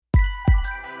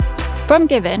From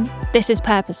Given, this is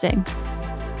Purposing,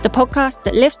 the podcast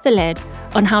that lifts the lid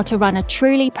on how to run a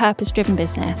truly purpose-driven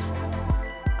business.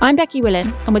 I'm Becky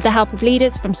Willen, and with the help of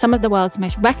leaders from some of the world's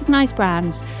most recognised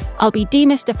brands, I'll be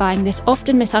demystifying this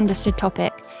often misunderstood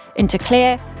topic into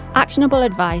clear, actionable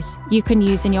advice you can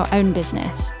use in your own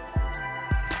business.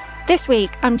 This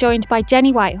week, I'm joined by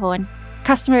Jenny Whitehorn,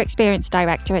 Customer Experience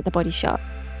Director at The Body Shop.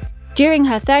 During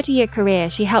her 30-year career,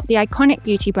 she helped the iconic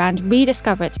beauty brand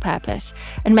rediscover its purpose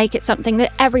and make it something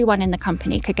that everyone in the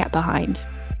company could get behind.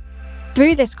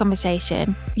 Through this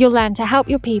conversation, you'll learn to help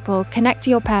your people connect to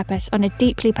your purpose on a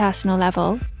deeply personal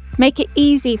level, make it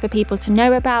easy for people to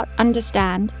know about,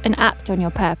 understand, and act on your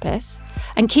purpose,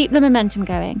 and keep the momentum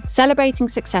going, celebrating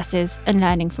successes and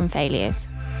learning from failures.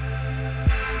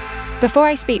 Before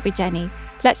I speak with Jenny,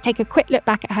 let's take a quick look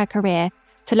back at her career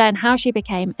to learn how she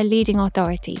became a leading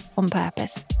authority on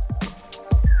purpose.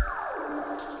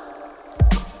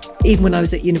 Even when I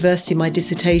was at university, my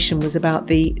dissertation was about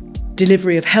the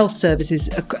delivery of health services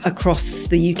across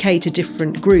the UK to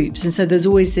different groups. And so there's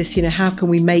always this, how can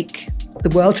we make the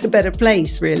world a better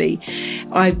place, really?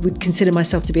 I would consider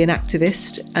myself to be an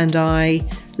activist, and I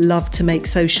love to make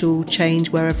social change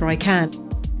wherever I can.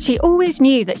 She always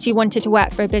knew that she wanted to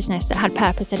work for a business that had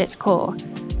purpose at its core.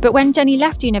 But when Jenny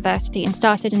left university and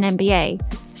started an MBA,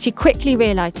 she quickly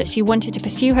realised that she wanted to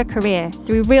pursue her career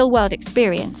through real-world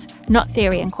experience, not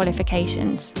theory and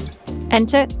qualifications.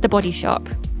 Enter The Body Shop.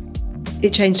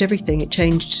 It changed everything. It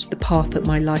changed the path that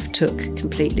my life took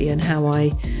completely, and how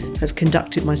I have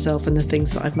conducted myself and the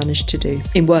things that I've managed to do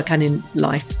in work and in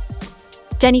life.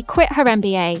 Jenny quit her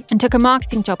MBA and took a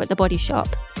marketing job at The Body Shop.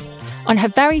 On her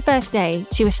very first day,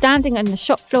 she was standing on the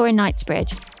shop floor in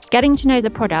Knightsbridge, getting to know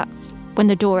the products, when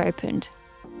the door opened.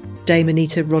 Dame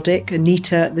Anita Roddick,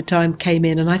 Anita at the time, came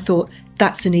in, and I thought,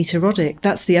 that's Anita Roddick,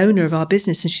 that's the owner of our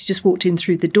business, and she just walked in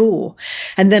through the door.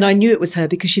 And then I knew it was her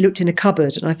because she looked in a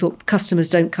cupboard, and I thought, customers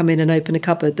don't come in and open a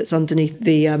cupboard that's underneath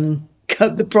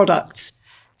the products.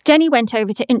 Jenny went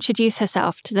over to introduce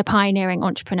herself to the pioneering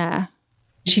entrepreneur.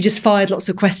 She just fired lots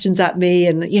of questions at me,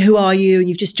 and who are you, and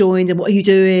you've just joined, and what are you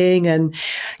doing? And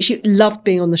she loved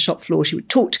being on the shop floor. She would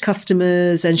talk to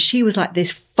customers, and she was like this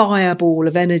fireball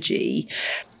of energy.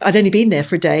 I'd only been there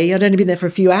for a day. I'd only been there for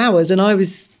a few hours, and I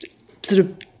was sort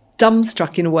of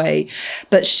dumbstruck in a way.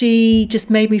 But she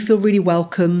just made me feel really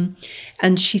welcome.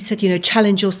 And she said,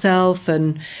 challenge yourself,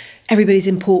 and everybody's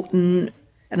important.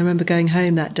 And I remember going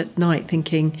home that night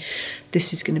thinking,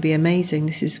 this is going to be amazing.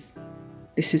 This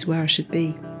is where I should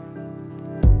be.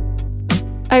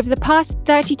 Over the past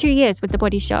 32 years with The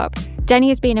Body Shop, Jenny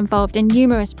has been involved in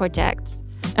numerous projects.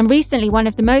 And recently, one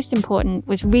of the most important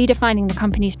was redefining the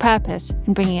company's purpose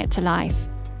and bringing it to life.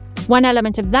 One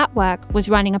element of that work was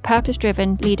running a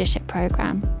purpose-driven leadership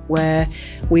program, where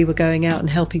we were going out and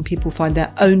helping people find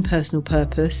their own personal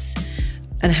purpose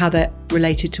and how that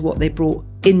related to what they brought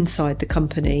inside the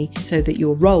company, so that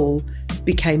your role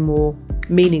became more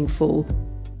meaningful.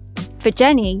 For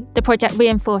Jenny, the project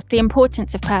reinforced the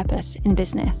importance of purpose in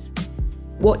business.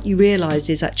 What you realise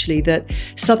is actually that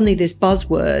suddenly this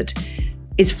buzzword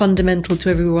is fundamental to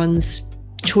everyone's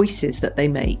choices that they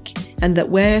make, and that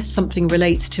where something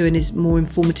relates to and is more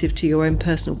informative to your own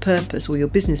personal purpose or your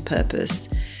business purpose,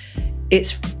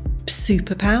 it's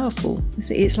super powerful.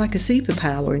 It's like a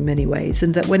superpower in many ways,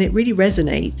 and that when it really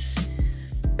resonates,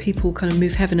 people kind of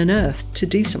move heaven and earth to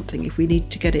do something if we need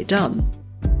to get it done.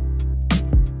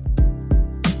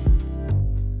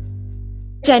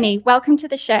 Jenny, welcome to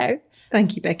the show.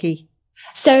 Thank you, Becky.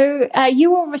 So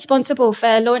you were responsible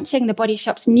for launching The Body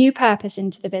Shop's new purpose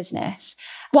into the business.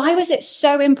 Why was it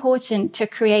so important to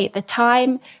create the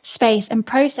time, space, and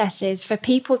processes for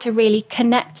people to really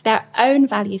connect their own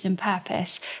values and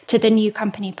purpose to the new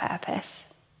company purpose?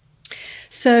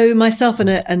 So myself and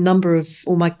a number of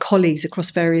all my colleagues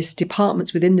across various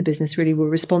departments within the business really were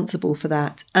responsible for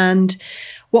that. And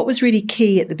what was really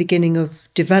key at the beginning of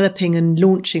developing and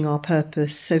launching our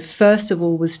purpose, so first of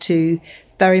all, was to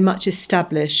very much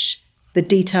establish the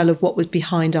detail of what was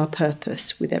behind our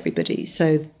purpose with everybody.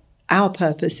 So our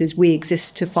purpose is we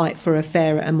exist to fight for a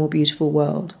fairer and more beautiful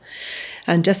world.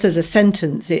 And just as a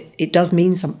sentence, it does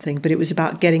mean something, but it was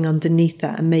about getting underneath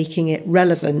that and making it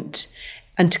relevant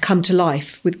and to come to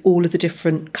life with all of the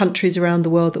different countries around the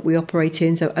world that we operate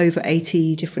in, so over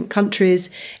 80 different countries,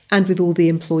 and with all the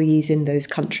employees in those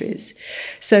countries.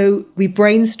 So we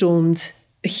brainstormed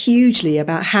hugely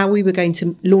about how we were going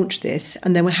to launch this,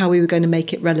 and then how we were going to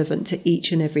make it relevant to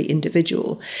each and every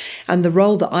individual. And the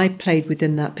role that I played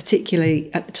within that,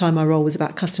 particularly at the time my role was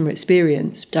about customer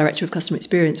experience, director of customer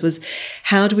experience, was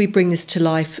how do we bring this to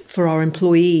life for our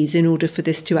employees in order for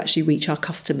this to actually reach our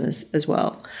customers as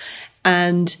well?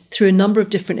 And through a number of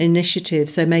different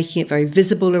initiatives, so making it very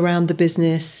visible around the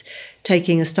business,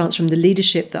 taking a stance from the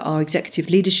leadership that our executive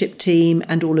leadership team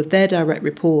and all of their direct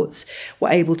reports were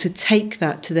able to take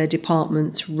that to their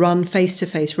departments, run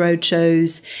face-to-face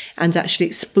roadshows, and actually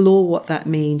explore what that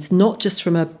means, not just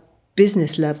from a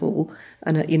business level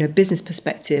and a business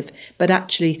perspective, but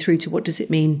actually through to what does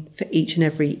it mean for each and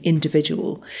every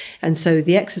individual. And so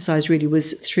the exercise really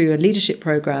was through a leadership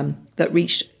program that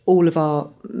reached all of our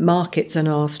markets and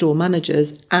our store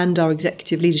managers and our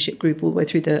executive leadership group all the way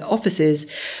through the offices,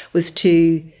 was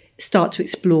to start to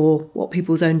explore what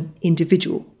people's own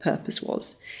individual purpose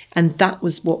was. And that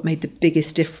was what made the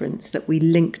biggest difference, that we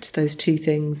linked those two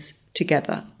things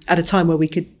together at a time where we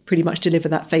could pretty much deliver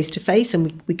that face-to-face,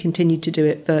 and we continued to do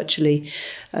it virtually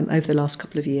over the last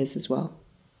couple of years as well.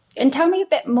 And tell me a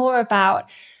bit more about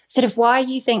sort of why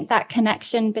you think that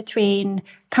connection between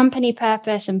company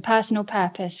purpose and personal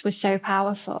purpose was so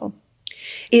powerful.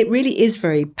 It really is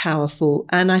very powerful,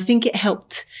 and I think it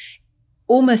helped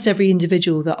almost every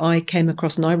individual that I came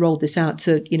across, and I rolled this out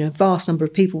to a vast number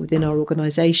of people within our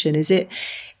organisation, is it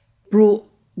brought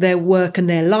their work and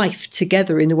their life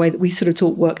together in the way that we sort of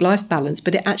talk work-life balance,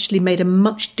 but it actually made a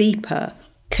much deeper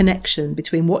connection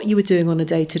between what you were doing on a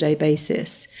day-to-day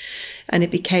basis, and it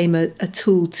became a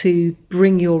tool to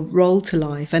bring your role to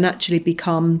life and actually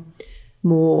become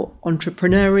more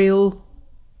entrepreneurial,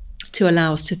 to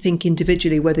allow us to think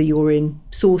individually, whether you're in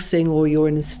sourcing or you're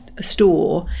in a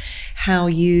store, how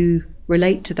you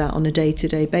relate to that on a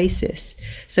day-to-day basis.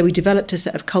 So we developed a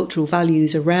set of cultural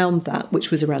values around that,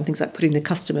 which was around things like putting the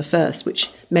customer first, which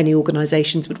many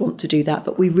organisations would want to do that,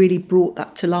 but we really brought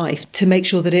that to life to make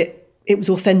sure that it was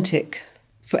authentic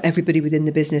for everybody within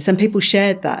the business. And people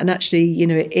shared that, and actually,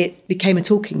 it became a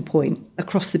talking point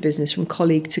across the business from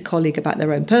colleague to colleague about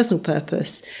their own personal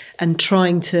purpose and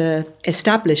trying to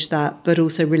establish that, but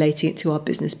also relating it to our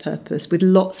business purpose with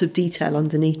lots of detail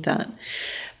underneath that.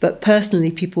 But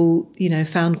personally, people,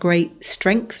 found great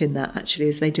strength in that actually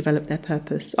as they developed their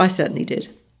purpose. I certainly did.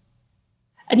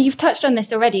 And you've touched on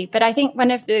this already, but I think one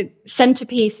of the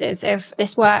centerpieces of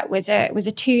this work was a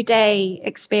 2-day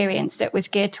experience that was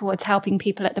geared towards helping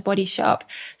people at the Body Shop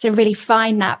to really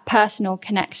find that personal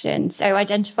connection. So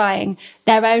identifying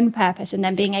their own purpose and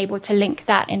then being able to link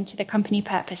that into the company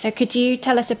purpose. So could you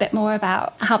tell us a bit more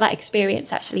about how that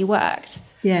experience actually worked?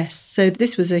 Yes, so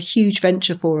this was a huge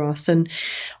venture for us, and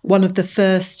one of the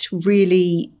first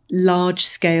really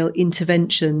large-scale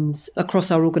interventions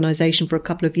across our organisation for a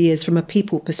couple of years from a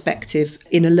people perspective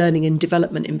in a learning and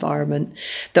development environment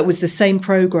that was the same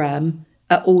programme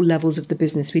at all levels of the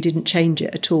business. We didn't change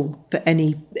it at all for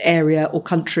any area or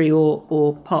country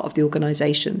or part of the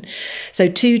organisation. So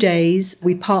 2 days,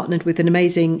 we partnered with an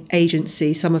amazing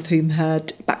agency, some of whom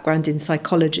had background in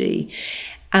psychology,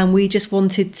 and we just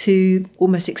wanted to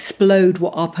almost explode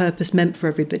what our purpose meant for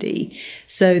everybody.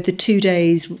 So the 2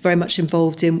 days very much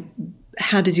involved in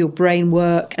how does your brain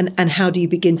work and how do you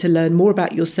begin to learn more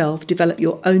about yourself, develop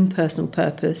your own personal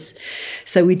purpose.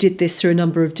 So we did this through a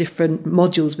number of different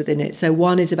modules within it. So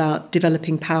one is about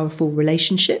developing powerful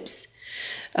relationships,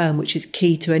 which is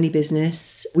key to any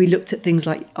business. We looked at things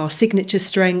like our signature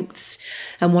strengths.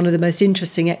 And one of the most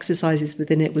interesting exercises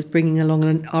within it was bringing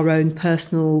along our own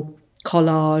personal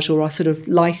collage or our sort of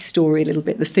life story a little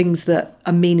bit, the things that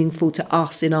are meaningful to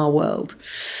us in our world.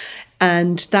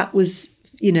 And that was,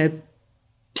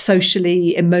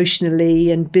 socially,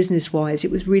 emotionally and business-wise, it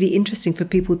was really interesting for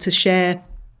people to share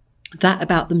that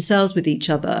about themselves with each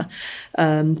other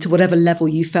to whatever level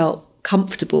you felt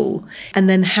comfortable. And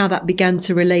then how that began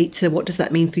to relate to what does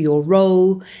that mean for your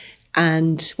role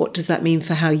and what does that mean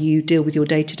for how you deal with your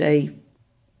day-to-day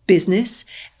business,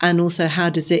 and also how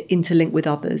does it interlink with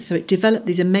others. So it developed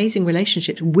these amazing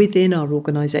relationships within our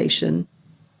organisation.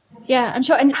 Yeah, I'm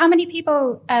sure. And how many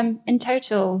people in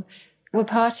total were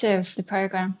part of the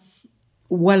programme?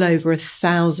 Well over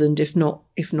 1,000, if not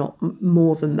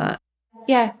more than that.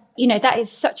 Yeah, that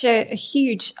is such a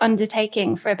huge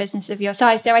undertaking for a business of your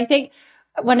size. So I think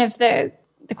one of the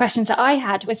questions that I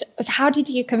had was how did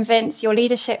you convince your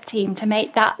leadership team to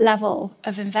make that level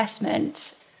of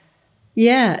investment?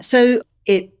 Yeah, so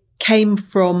it came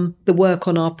from the work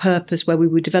on our purpose, where we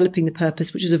were developing the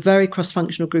purpose, which was a very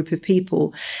cross-functional group of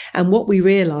people. And what we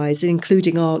realised,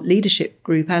 including our leadership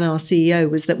group and our CEO,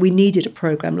 was that we needed a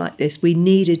programme like this. We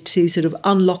needed to sort of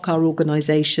unlock our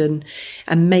organisation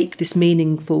and make this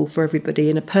meaningful for everybody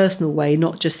in a personal way,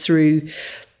 not just through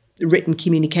written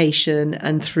communication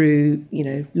and through,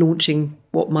 launching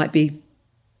what might be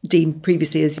deemed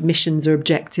previously as missions or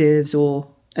objectives or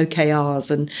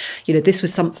OKRs. And, this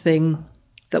was something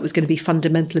that was going to be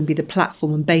fundamental and be the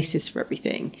platform and basis for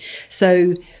everything.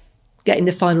 So getting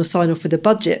the final sign off for the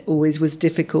budget always was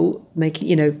difficult,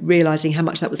 realizing how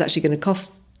much that was actually going to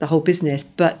cost the whole business,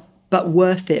 but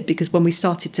worth it, because when we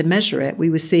started to measure it, we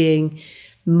were seeing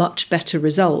much better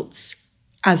results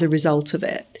as a result of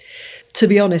it. To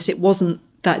be honest, it wasn't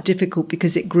that difficult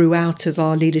because it grew out of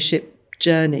our leadership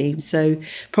journey. So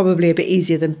probably a bit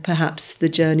easier than perhaps the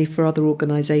journey for other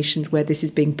organisations where this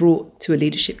is being brought to a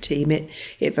leadership team.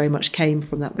 It very much came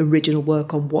from that original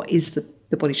work on what is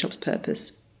the Body Shop's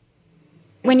purpose.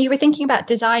 When you were thinking about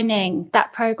designing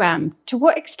that programme, to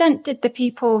what extent did the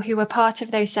people who were part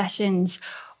of those sessions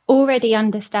already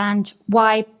understand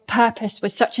why purpose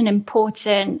was such an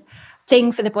important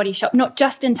thing for the Body Shop, not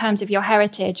just in terms of your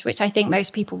heritage, which I think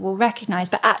most people will recognise,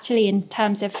 but actually in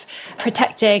terms of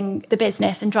protecting the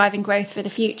business and driving growth for the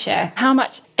future? How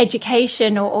much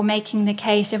education or making the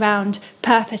case around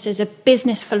purpose as a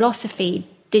business philosophy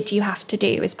did you have to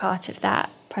do as part of that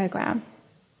programme?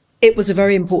 It was a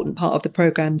very important part of the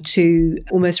programme to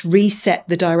almost reset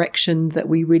the direction that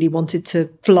we really wanted to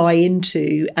fly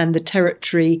into, and the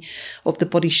territory of the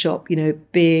Body Shop,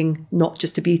 being not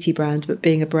just a beauty brand, but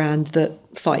being a brand that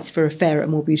fights for a fairer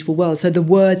and more beautiful world. So the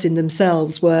words in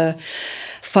themselves were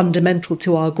fundamental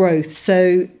to our growth.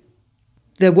 So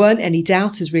there weren't any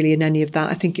doubters really in any of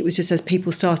that. I think it was just as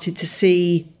people started to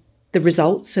see the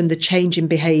results and the change in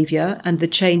behaviour and the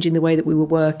change in the way that we were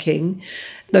working,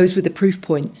 those were the proof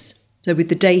points. So with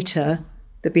the data,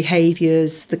 the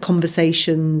behaviours, the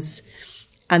conversations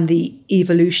and the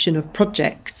evolution of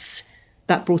projects,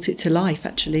 that brought it to life,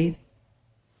 actually.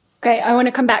 Great. I want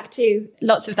to come back to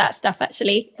lots of that stuff,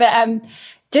 actually. But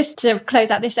just to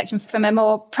close out this section from a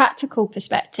more practical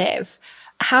perspective,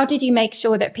 how did you make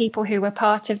sure that people who were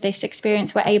part of this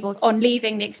experience were able, on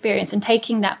leaving the experience and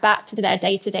taking that back to their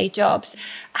day-to-day jobs,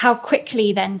 how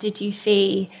quickly then did you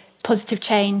see positive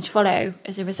change follow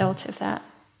as a result of that?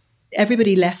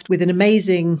 Everybody left with an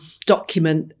amazing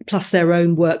document plus their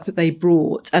own work that they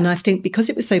brought. And I think because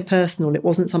it was so personal, it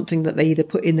wasn't something that they either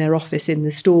put in their office in the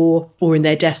store or in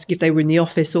their desk if they were in the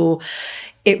office, or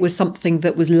it was something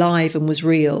that was live and was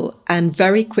real. And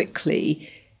very quickly,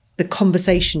 the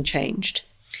conversation changed.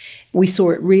 We saw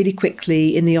it really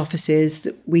quickly in the offices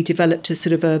that we developed a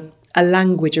sort of a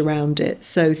language around it.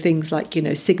 So things like,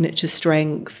 signature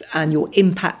strength and your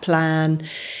impact plan.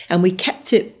 And we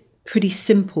kept it pretty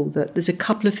simple, that there's a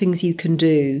couple of things you can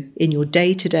do in your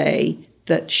day-to-day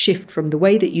that shift from the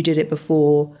way that you did it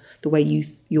before, the way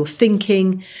you're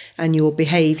thinking and your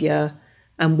behaviour,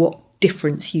 and what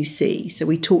difference you see. So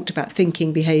we talked about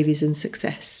thinking, behaviours and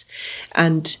success.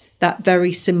 And that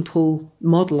very simple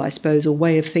model, I suppose, or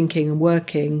way of thinking and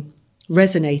working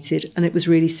resonated, and it was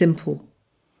really simple.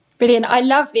 Brilliant. I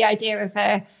love the idea of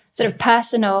a sort of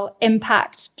personal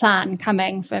impact plan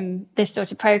coming from this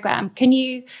sort of programme. Can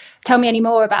you tell me any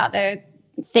more about the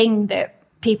thing that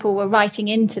people were writing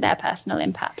into their personal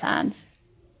impact plans?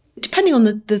 Depending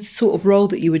on the sort of role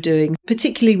that you were doing,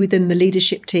 particularly within the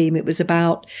leadership team, it was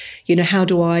about, how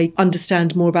do I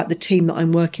understand more about the team that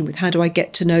I'm working with? How do I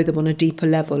get to know them on a deeper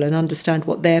level and understand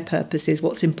what their purpose is,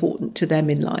 what's important to them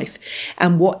in life,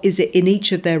 and what is it in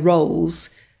each of their roles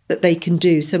that they can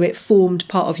do? So it formed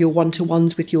part of your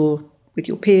one-to-ones with your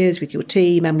peers, with your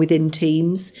team and within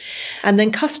teams. And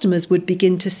then customers would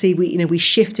begin to see, we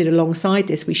shifted alongside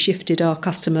this, we shifted our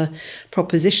customer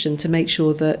proposition to make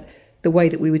sure that the way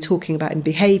that we were talking about in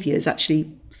behaviours actually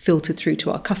filtered through to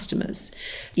our customers.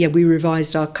 We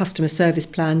revised our customer service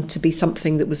plan to be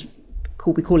something that was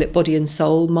we call it body and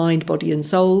soul, mind, body and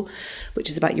soul, which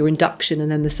is about your induction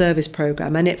and then the service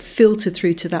programme. And it filtered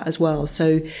through to that as well.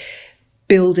 So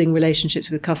building relationships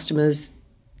with customers,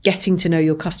 getting to know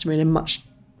your customer in a much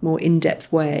more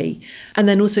in-depth way, and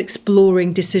then also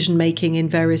exploring decision-making in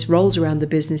various roles around the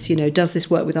business. Does this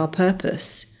work with our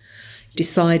purpose?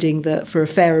 Deciding that for a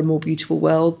fairer and more beautiful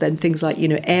world, then things like,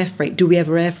 air freight. Do we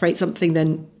ever air freight something?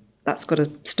 Then that's got to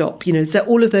stop. So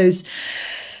all of those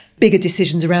bigger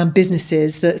decisions around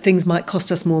businesses, that things might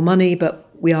cost us more money, but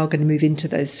we are going to move into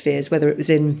those spheres, whether it was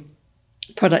in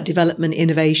product development,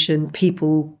 innovation,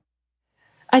 people.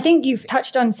 I think you've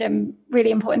touched on some really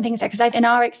important things there, because in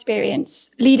our experience,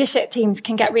 leadership teams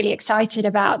can get really excited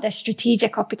about the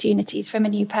strategic opportunities from a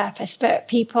new purpose, but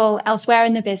people elsewhere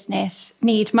in the business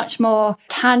need much more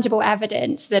tangible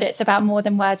evidence that it's about more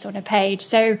than words on a page.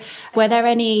 So were there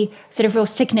any sort of real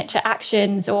signature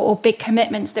actions or big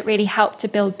commitments that really helped to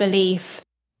build belief?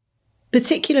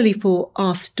 particularly for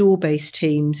our store-based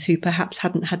teams who perhaps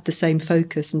hadn't had the same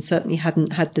focus and certainly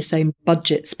hadn't had the same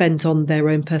budget spent on their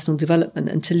own personal development,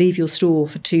 and to leave your store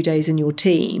for 2 days in your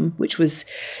team, which was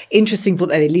interesting for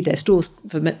them. They leave their stores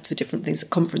for different things,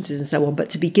 conferences and so on, but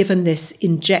to be given this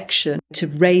injection to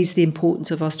raise the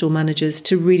importance of our store managers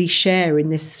to really share in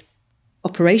this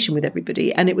operation with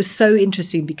everybody. And it was so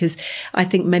interesting because I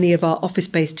think many of our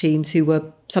office-based teams who were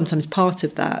sometimes part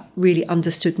of that really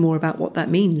understood more about what that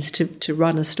means to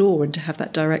run a store and to have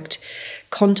that direct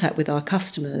contact with our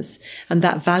customers, and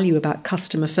that value about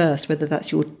customer first, whether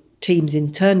that's your teams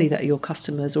internally that are your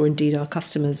customers or indeed our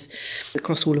customers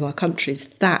across all of our countries.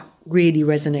 That really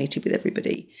resonated with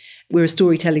everybody. We're a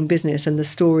storytelling business, and the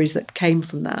stories that came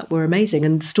from that were amazing.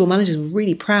 And store managers were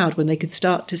really proud when they could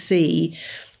start to see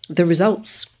the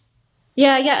results.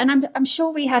 Yeah. And I'm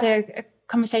sure we had a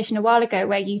conversation a while ago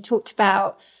where you talked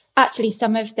about actually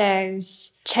some of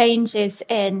those changes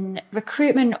in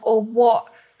recruitment, or what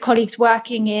colleagues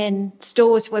working in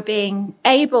stores were being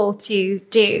able to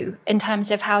do in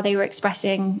terms of how they were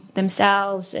expressing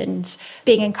themselves and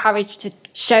being encouraged to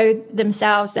show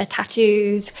themselves, their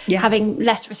tattoos, having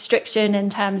less restriction in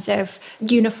terms of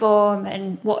uniform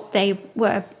and what they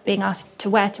were being asked to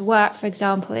wear to work, for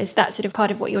example. Is that sort of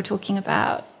part of what you're talking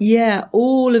about? Yeah,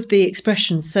 all of the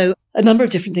expressions. So a number of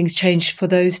different things changed for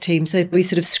those teams. So we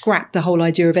sort of scrapped the whole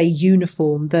idea of a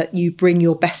uniform, that you bring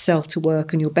your best self to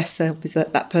work, and your best self is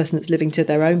that person that's living to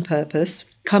their own purpose.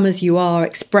 Come as you are,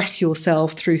 express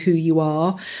yourself through who you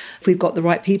are. If we've got the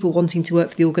right people wanting to work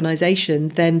for the organisation,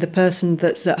 then the person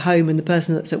that's at home and the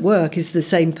person that's at work is the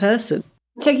same person.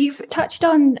 So you've touched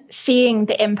on seeing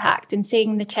the impact and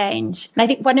seeing the change. And I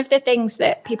think one of the things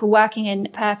that people working in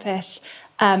purpose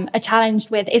are challenged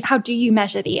with is, how do you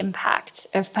measure the impact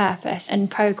of purpose and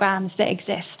programs that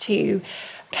exist to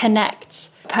connect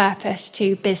purpose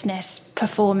to business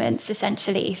performance,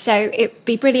 essentially? So it'd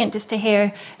be brilliant just to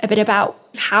hear a bit about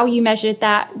how you measured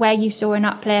that, where you saw an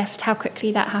uplift, how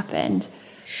quickly that happened.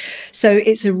 So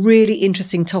it's a really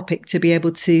interesting topic to be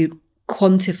able to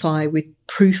quantify with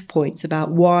proof points about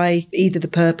why either the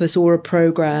purpose or a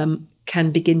program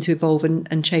can begin to evolve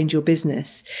and change your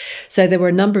business. So there were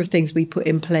a number of things we put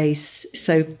in place.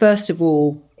 So first of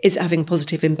all, is having a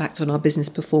positive impact on our business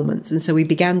performance. And so we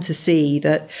began to see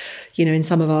that, in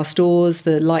some of our stores,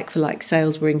 the like-for-like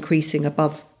sales were increasing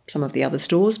above some of the other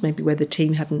stores, maybe where the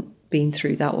team hadn't been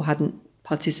through that or hadn't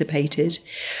participated.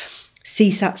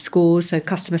 CSAT scores, so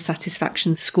customer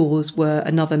satisfaction scores, were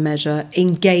another measure.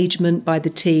 Engagement by the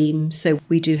team. So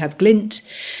we do have Glint,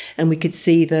 and we could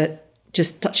see that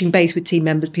just touching base with team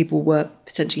members, people were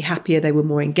potentially happier, they were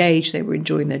more engaged, they were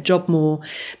enjoying their job more.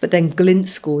 But then Glint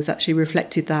scores actually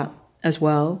reflected that as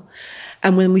well.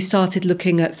 And when we started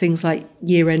looking at things like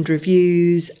year-end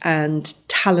reviews and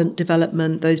talent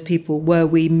development, those people, were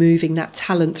we moving that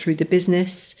talent through the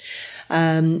business?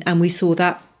 And we saw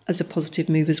that as a positive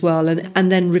move as well.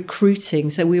 And then recruiting.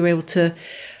 So we were able to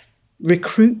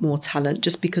recruit more talent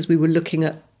just because we were looking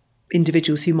at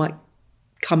individuals who might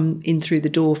come in through the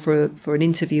door for an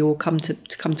interview or come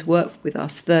to work with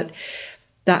us, that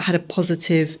had a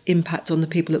positive impact on the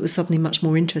people that were suddenly much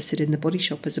more interested in the Body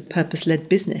Shop as a purpose-led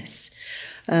business.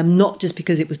 Not just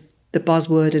because it was the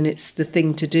buzzword and it's the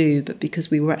thing to do, but because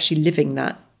we were actually living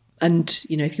that. And,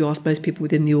 if you ask most people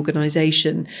within the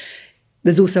organisation,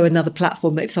 there's also another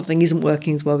platform that if something isn't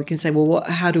working as well, we can say, well,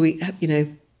 how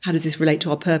does this relate to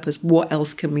our purpose? What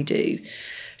else can we do?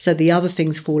 So the other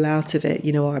things fall out of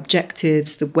it, our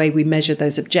objectives, the way we measure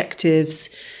those objectives,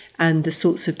 and the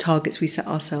sorts of targets we set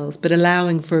ourselves, but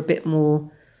allowing for a bit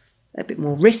more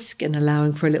risk and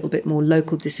allowing for a little bit more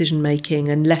local decision making,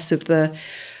 and less of the,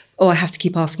 I have to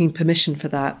keep asking permission for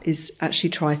that, is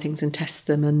actually try things and test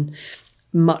them, and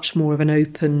much more of an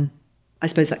open, I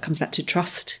suppose that comes back to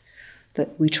trust,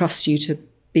 that we trust you to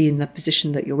be in the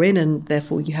position that you're in, and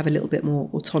therefore you have a little bit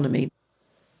more autonomy.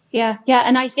 Yeah.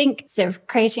 And I think sort of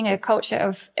creating a culture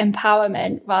of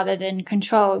empowerment rather than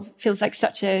control feels like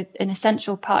such an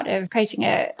essential part of creating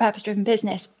a purpose-driven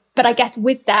business. But I guess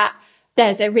with that,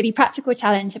 there's a really practical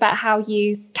challenge about how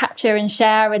you capture and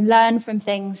share and learn from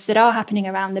things that are happening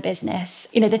around the business,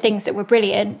 the things that were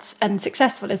brilliant and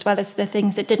successful, as well as the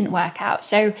things that didn't work out.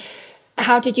 So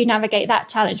how did you navigate that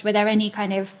challenge? Were there any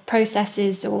kind of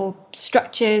processes or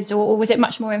structures, or was it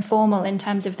much more informal in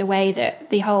terms of the way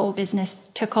that the whole business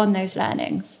took on those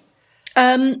learnings?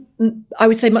 I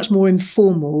would say much more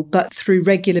informal, but through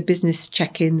regular business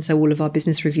check-ins, so all of our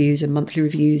business reviews and monthly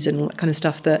reviews and all that kind of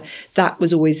stuff, that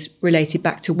was always related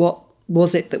back to what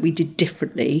was it that we did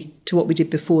differently to what we did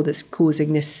before that's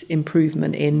causing this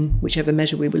improvement in whichever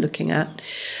measure we were looking at.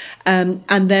 And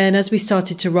then as we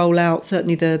started to roll out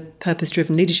certainly the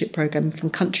purpose-driven leadership program from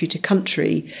country to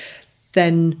country,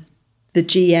 then the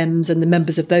GMs and the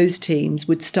members of those teams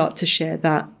would start to share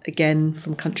that again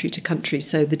from country to country.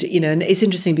 So that, and it's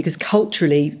interesting because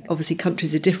culturally, obviously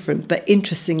countries are different, but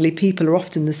interestingly, people are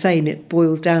often the same. It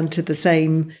boils down to the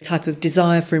same type of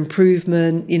desire for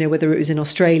improvement, whether it was in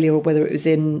Australia or whether it was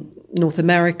in North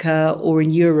America or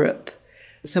in Europe.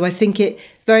 So I think it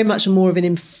very much more of an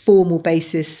informal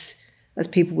basis as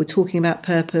people were talking about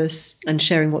purpose and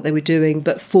sharing what they were doing,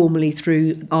 but formally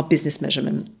through our business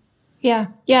measurement. Yeah.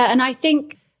 And I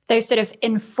think those sort of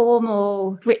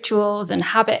informal rituals and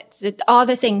habits are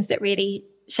the things that really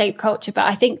shape culture. But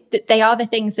I think that they are the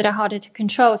things that are harder to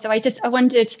control. So I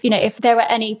wondered, if there were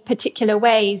any particular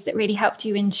ways that really helped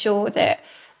you ensure that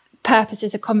purpose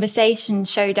as a conversation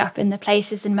showed up in the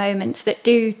places and moments that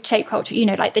do shape culture,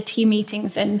 like the team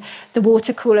meetings and the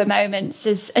water cooler moments,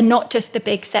 and not just the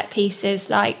big set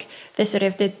pieces like the sort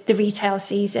of the retail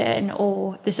season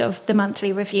or the sort of the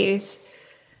monthly reviews.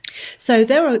 So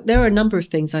there are a number of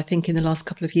things I think in the last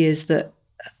couple of years that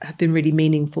have been really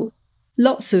meaningful.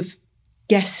 Lots of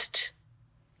guest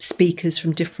speakers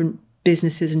from different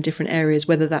businesses and different areas,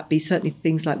 whether that be certainly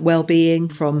things like well-being,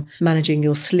 from managing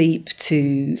your sleep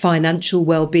to financial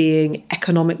well-being,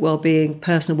 economic well-being,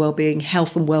 personal well-being,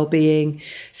 health and well-being.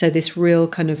 So this real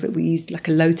kind of, we used like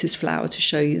a lotus flower to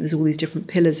show you there's all these different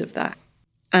pillars of that.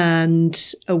 And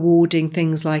awarding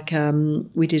things like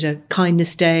we did a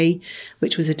kindness day,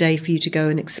 which was a day for you to go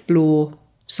and explore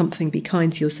something, be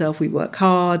kind to yourself. We work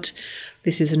hard.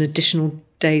 This is an additional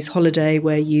day's holiday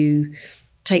where you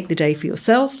take the day for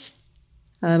yourself.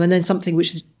 And then something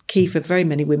which is key for very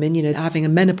many women, having a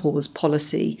menopause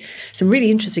policy. Some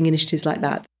really interesting initiatives like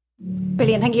that.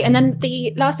 Brilliant, thank you. And then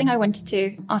the last thing I wanted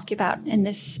to ask you about in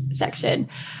this section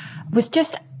was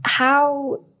just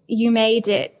how you made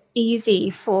it easy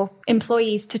for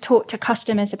employees to talk to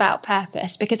customers about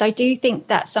purpose, because I do think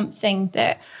that's something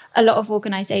that a lot of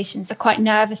organizations are quite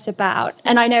nervous about.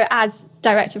 And I know as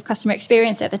Director of Customer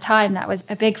Experience at the time, that was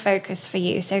a big focus for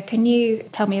you. So can you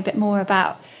tell me a bit more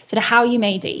about sort of how you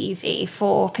made it easy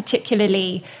for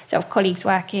particularly sort of colleagues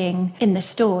working in the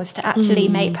stores to actually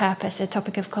make purpose a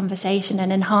topic of conversation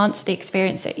and enhance the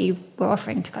experience that you were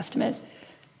offering to customers?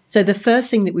 So the first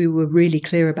thing that we were really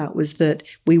clear about was that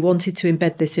we wanted to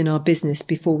embed this in our business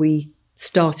before we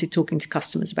started talking to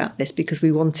customers about this, because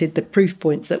we wanted the proof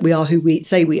points that we are who we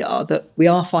say we are, that we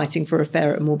are fighting for a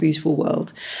fairer and more beautiful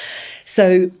world.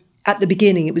 So at the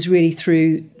beginning, it was really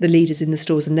through the leaders in the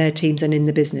stores and their teams and in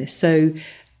the business. So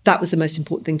that was the most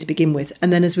important thing to begin with.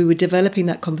 And then as we were developing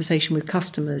that conversation with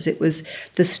customers, it was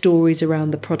the stories around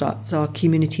the products, our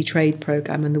community trade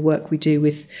program and the work we do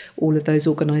with all of those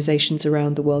organisations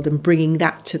around the world, and bringing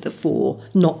that to the fore,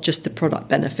 not just the product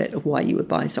benefit of why you would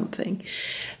buy something.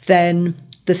 Then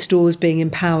the stores being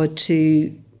empowered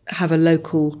to have a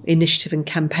local initiative and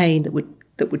campaign that would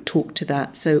talk to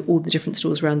that. So all the different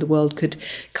stores around the world could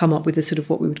come up with a sort of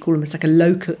what we would call almost like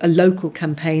a local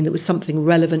campaign that was something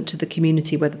relevant to the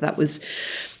community, whether that was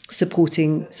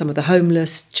supporting some of the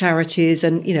homeless charities.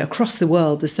 And, across the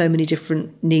world, there's so many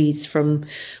different needs, from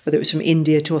whether it was from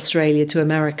India to Australia to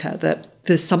America, that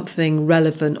there's something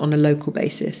relevant on a local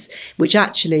basis, which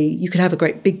actually you could have a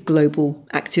great big global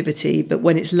activity, but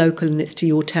when it's local and it's to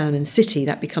your town and city,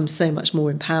 that becomes so much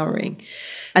more empowering.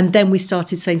 And then we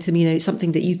started saying to them, it's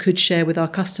something that you could share with our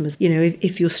customers.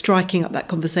 If you're striking up that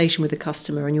conversation with a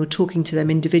customer and you're talking to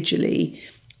them individually,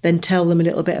 then tell them a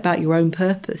little bit about your own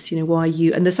purpose, why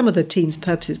you, and some of the team's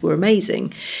purposes were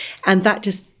amazing. And that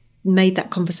just made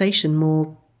that conversation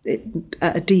more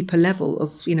at a deeper level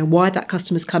of, why that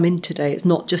customer's come in today. It's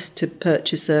not just to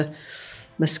purchase a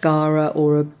mascara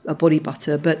or a body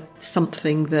butter, but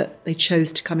something that they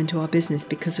chose to come into our business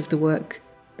because of the work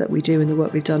that we do and the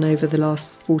work we've done over the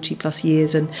last 40 plus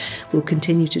years and will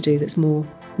continue to do, that's more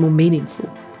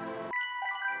meaningful.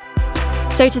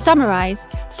 So to summarise,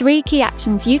 3 key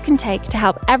actions you can take to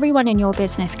help everyone in your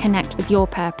business connect with your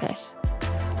purpose.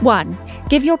 1.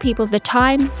 Give your people the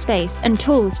time, space and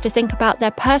tools to think about their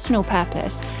personal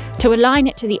purpose, to align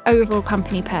it to the overall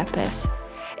company purpose.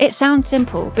 It sounds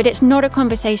simple, but it's not a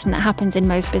conversation that happens in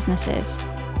most businesses.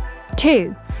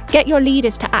 2. Get your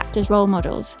leaders to act as role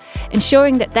models,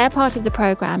 ensuring that they're part of the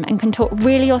programme and can talk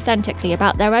really authentically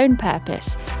about their own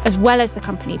purpose, as well as the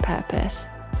company purpose.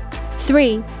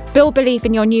 3. Build belief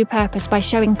in your new purpose by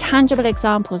showing tangible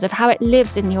examples of how it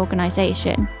lives in the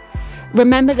organisation.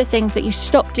 Remember, the things that you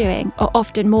stop doing are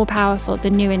often more powerful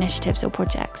than new initiatives or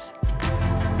projects.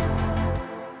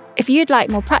 If you'd like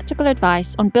more practical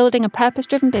advice on building a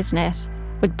purpose-driven business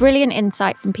with brilliant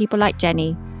insight from people like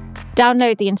Jenny,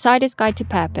 Download the Insider's Guide to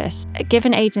Purpose at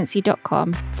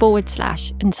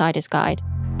givenagency.com/insidersguide.